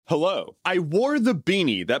Hello. I wore the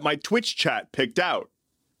beanie that my Twitch chat picked out.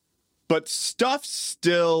 But stuff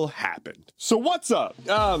still happened. So what's up?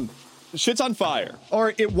 Shit's on fire.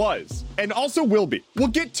 Or it was. And also will be. We'll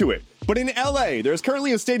get to it. But in LA, there's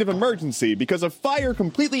currently a state of emergency because a fire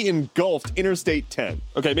completely engulfed Interstate 10.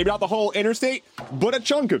 Okay, maybe not the whole interstate, but a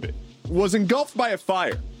chunk of it was engulfed by a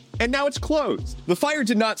fire. And now it's closed. The fire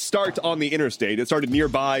did not start on the interstate. It started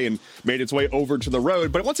nearby and made its way over to the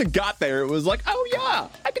road. But once it got there, it was like, oh yeah,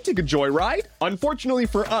 I could take a joyride. Unfortunately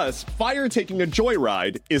for us, fire taking a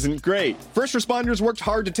joyride isn't great. First responders worked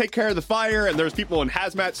hard to take care of the fire, and there's people in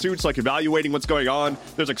hazmat suits like evaluating what's going on.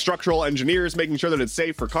 There's like structural engineers making sure that it's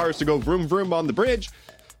safe for cars to go vroom vroom on the bridge.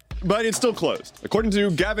 But it's still closed. According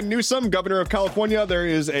to Gavin Newsom, governor of California, there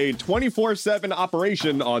is a 24/7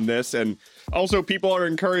 operation on this, and also people are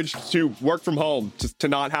encouraged to work from home to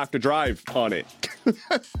not have to drive on it.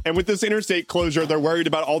 And with this interstate closure, they're worried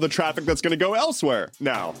about all the traffic that's going to go elsewhere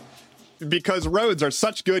now, because roads are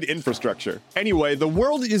such good infrastructure. Anyway, the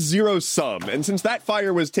world is zero-sum, and since that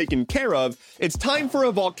fire was taken care of, it's time for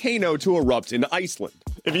a volcano to erupt in Iceland.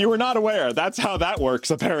 If you were not aware, that's how that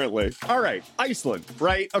works, apparently. All right, Iceland,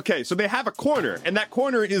 right? Okay, so they have a corner, and that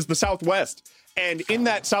corner is the southwest. And in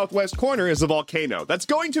that southwest corner is a volcano that's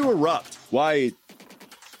going to erupt. Why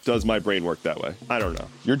does my brain work that way? I don't know.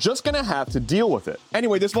 You're just gonna have to deal with it.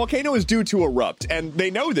 Anyway, this volcano is due to erupt, and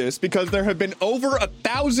they know this because there have been over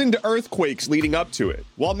 1,000 earthquakes leading up to it.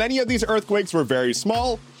 While many of these earthquakes were very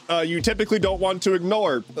small, you typically don't want to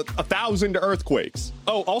ignore 1,000 earthquakes.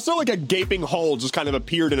 Oh, also like a gaping hole just kind of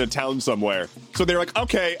appeared in a town somewhere. So they're like,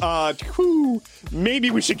 okay,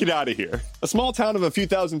 maybe we should get out of here. A small town of a few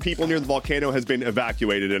thousand people near the volcano has been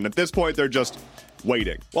evacuated, and at this point they're just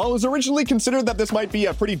waiting. While it was originally considered that this might be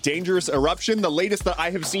a pretty dangerous eruption, the latest that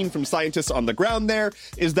I have seen from scientists on the ground there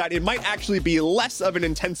is that it might actually be less of an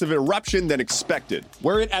intensive eruption than expected.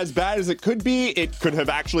 Were it as bad as it could be, it could have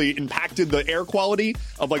actually impacted the air quality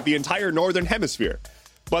of like the entire northern hemisphere.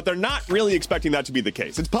 But they're not really expecting that to be the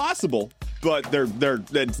case. It's possible, but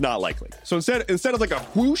it's not likely. So instead of like a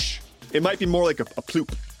whoosh, it might be more like a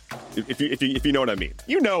ploop. If you know what I mean.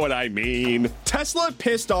 You know what I mean. Tesla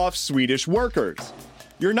pissed off Swedish workers.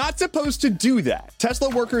 You're not supposed to do that. Tesla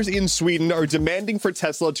workers in Sweden are demanding for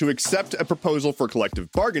Tesla to accept a proposal for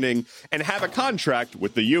collective bargaining and have a contract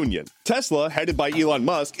with the union. Tesla, headed by Elon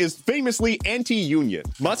Musk, is famously anti-union.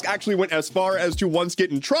 Musk actually went as far as to once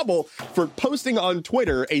get in trouble for posting on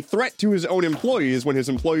Twitter a threat to his own employees when his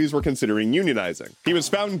employees were considering unionizing. He was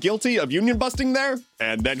found guilty of union busting there,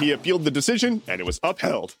 and then he appealed the decision, and it was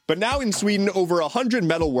upheld. But now in Sweden, over 100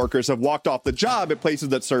 metal workers have walked off the job at places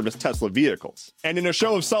that service Tesla vehicles. And in a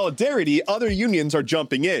show of solidarity, other unions are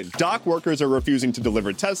jumping in. Dock workers are refusing to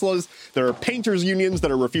deliver Teslas. There are painters unions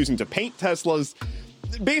that are refusing to paint Teslas.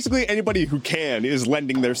 Basically, anybody who can is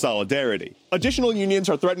lending their solidarity. Additional unions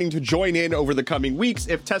are threatening to join in over the coming weeks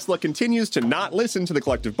if Tesla continues to not listen to the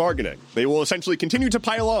collective bargaining. They will essentially continue to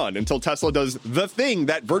pile on until Tesla does the thing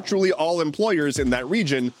that virtually all employers in that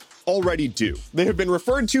region already do. They have been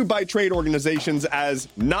referred to by trade organizations as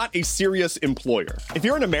not a serious employer. If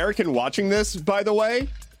you're an American watching this, by the way,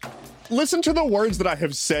 listen to the words that I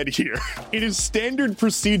have said here. It is standard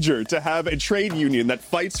procedure to have a trade union that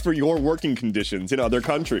fights for your working conditions in other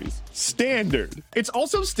countries. Standard. It's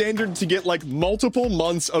also standard to get like multiple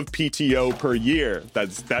months of PTO per year.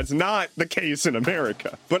 That's not the case in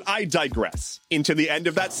America. But I digress. Into the end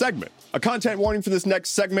of that segment. A content warning for this next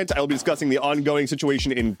segment, I will be discussing the ongoing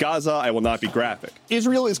situation in Gaza. I will not be graphic.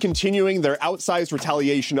 Israel is continuing their outsized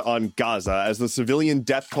retaliation on Gaza as the civilian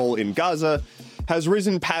death toll in Gaza has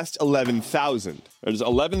risen past 11,000. There's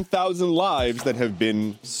 11,000 lives that have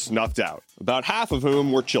been snuffed out, about half of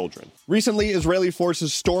whom were children. Recently, Israeli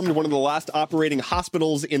forces stormed one of the last operating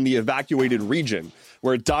hospitals in the evacuated region,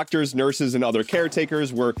 where doctors, nurses, and other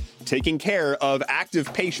caretakers were taking care of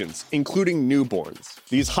active patients, including newborns.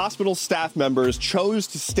 These hospital staff members chose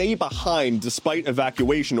to stay behind despite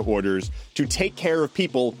evacuation orders to take care of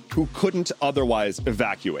people who couldn't otherwise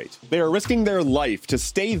evacuate. They are risking their life to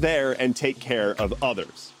stay there and take care of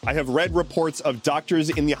others. I have read reports of doctors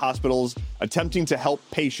in the hospitals attempting to help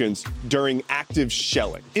patients during active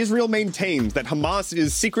shelling. Israel maintains that Hamas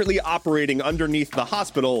is secretly operating underneath the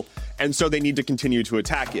hospital, and so they need to continue to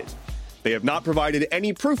attack it. They have not provided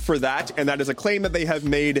any proof for that, and that is a claim that they have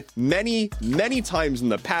made many, many times in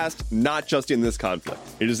the past, not just in this conflict.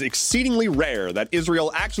 It is exceedingly rare that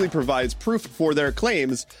Israel actually provides proof for their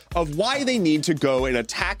claims of why they need to go and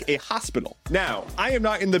attack a hospital. Now, I am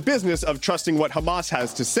not in the business of trusting what Hamas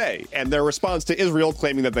has to say, and their response to Israel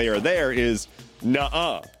claiming that they are there is,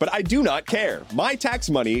 Nuh-uh. But I do not care. My tax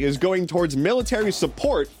money is going towards military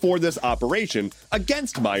support for this operation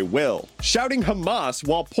against my will. Shouting Hamas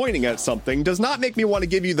while pointing at something does not make me want to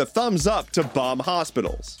give you the thumbs up to bomb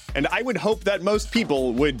hospitals. And I would hope that most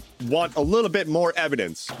people would want a little bit more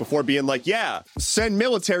evidence before being like, yeah, send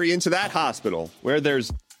military into that hospital where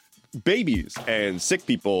there's babies and sick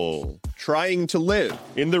people trying to live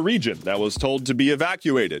in the region that was told to be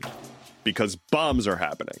evacuated because bombs are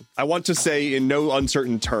happening. I want to say in no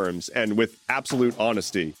uncertain terms and with absolute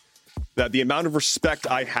honesty that the amount of respect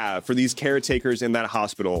I have for these caretakers in that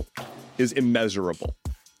hospital is immeasurable.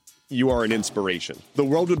 You are an inspiration. The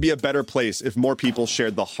world would be a better place if more people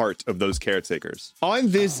shared the heart of those caretakers.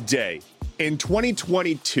 On this day, in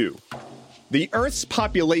 2022, the Earth's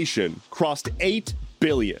population crossed 8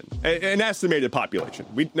 billion, an estimated population.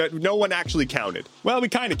 No one actually counted. Well, we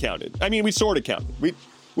kind of counted. I mean, we sort of counted. We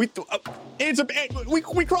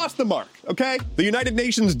crossed the mark, okay? The United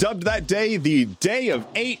Nations dubbed that day the Day of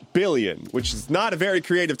 8 Billion, which is not a very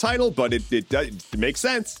creative title, but it makes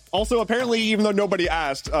sense. Also, apparently, even though nobody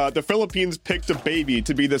asked, the Philippines picked a baby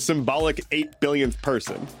to be the symbolic 8 billionth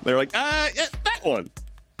person. They're like, yeah, that one.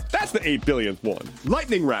 That's the 8 billionth one.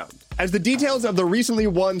 Lightning round. As the details of the recently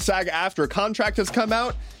won SAG-AFTRA contract has come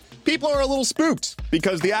out, people are a little spooked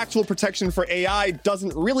because the actual protection for AI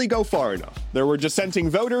doesn't really go far enough. There were dissenting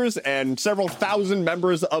voters and several thousand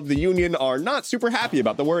members of the union are not super happy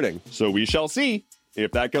about the wording. So we shall see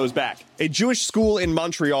if that goes back. A Jewish school in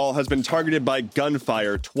Montreal has been targeted by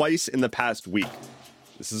gunfire twice in the past week.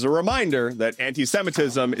 This is a reminder that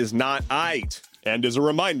anti-Semitism is not aight. And is a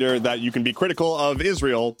reminder that you can be critical of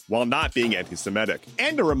Israel while not being anti-Semitic.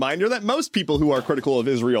 And a reminder that most people who are critical of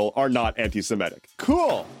Israel are not anti-Semitic.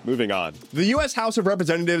 Cool. Moving on. The U.S. House of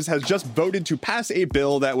Representatives has just voted to pass a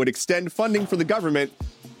bill that would extend funding for the government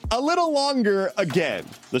a little longer again.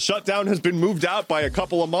 The shutdown has been moved out by a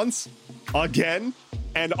couple of months again.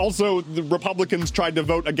 And also the Republicans tried to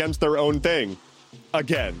vote against their own thing.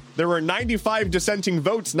 Again, there were 95 dissenting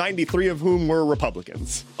votes, 93 of whom were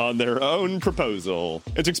Republicans, on their own proposal.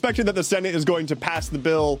 It's expected that the Senate is going to pass the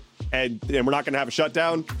bill, and we're not going to have a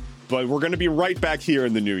shutdown, but we're going to be right back here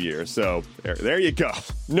in the new year. So there you go.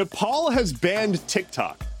 Nepal has banned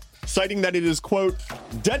TikTok, citing that it is, quote,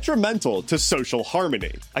 detrimental to social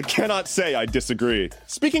harmony. I cannot say I disagree.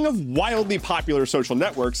 Speaking of wildly popular social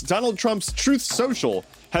networks, Donald Trump's Truth Social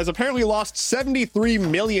has apparently lost $73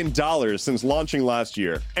 million since launching last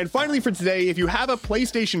year. And finally for today, if you have a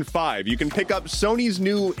PlayStation 5, you can pick up Sony's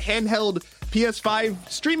new handheld PS5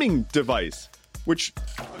 streaming device, which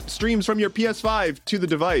streams from your PS5 to the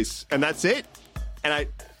device. And that's it. And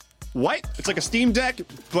what? It's like a Steam Deck,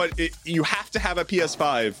 but you have to have a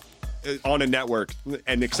PS5 on a network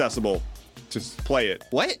and accessible to play it.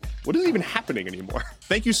 What is even happening anymore?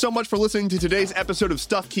 Thank you so much for listening to today's episode of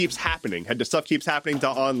Stuff Keeps Happening. Head to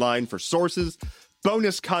stuffkeepshappening.online for sources,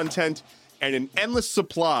 bonus content, and an endless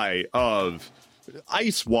supply of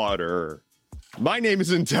ice water. My name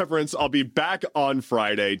is Indifference. I'll be back on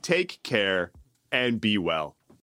Friday. Take care and be well.